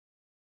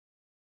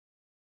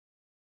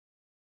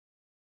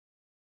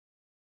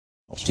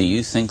Do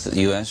you think that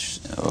the U.S.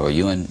 or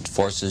UN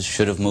forces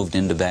should have moved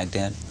into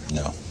Baghdad?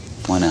 No.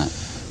 Why not?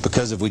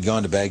 Because if we'd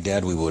gone to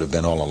Baghdad, we would have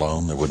been all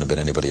alone. There wouldn't have been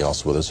anybody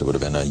else with us. It would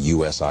have been a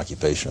U.S.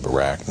 occupation of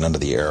Iraq. None of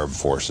the Arab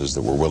forces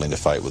that were willing to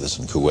fight with us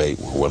in Kuwait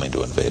were willing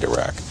to invade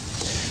Iraq.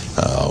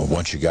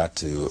 Once you got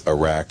to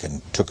Iraq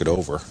and took it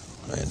over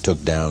and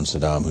took down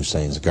Saddam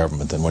Hussein's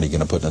government, then what are you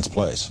going to put in its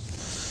place?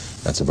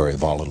 That's a very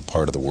volatile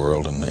part of the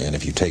world, and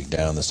if you take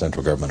down the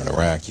central government in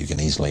Iraq, you can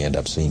easily end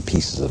up seeing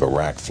pieces of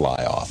Iraq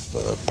fly off.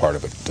 Part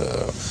of it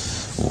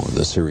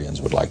the Syrians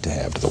would like to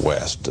have to the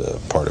west.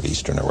 Part of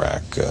eastern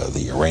Iraq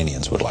the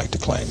Iranians would like to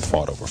claim,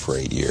 fought over for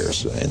 8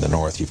 years. In the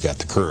north you've got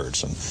the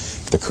Kurds, and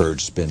if the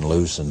Kurds spin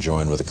loose and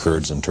join with the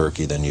Kurds in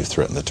Turkey, then you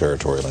threaten the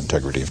territorial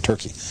integrity of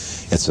Turkey.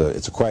 It's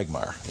a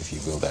quagmire if you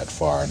go that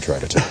far and try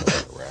to take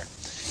over Iraq.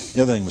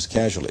 The other thing was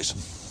casualties.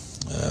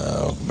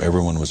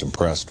 Everyone was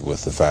impressed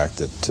with the fact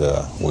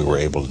that we were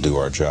able to do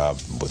our job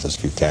with as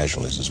few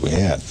casualties as we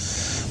had.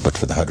 But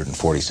for the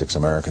 146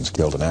 Americans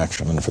killed in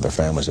action and for their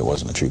families, it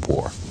wasn't a cheap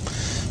war.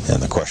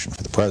 And the question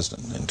for the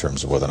president, in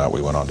terms of whether or not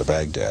we went on to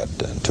Baghdad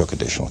and took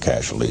additional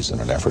casualties in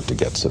an effort to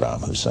get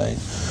Saddam Hussein,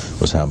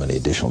 was how many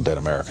additional dead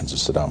Americans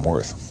is Saddam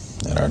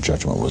worth? And our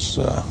judgment was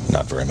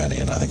not very many,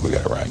 and I think we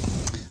got it right.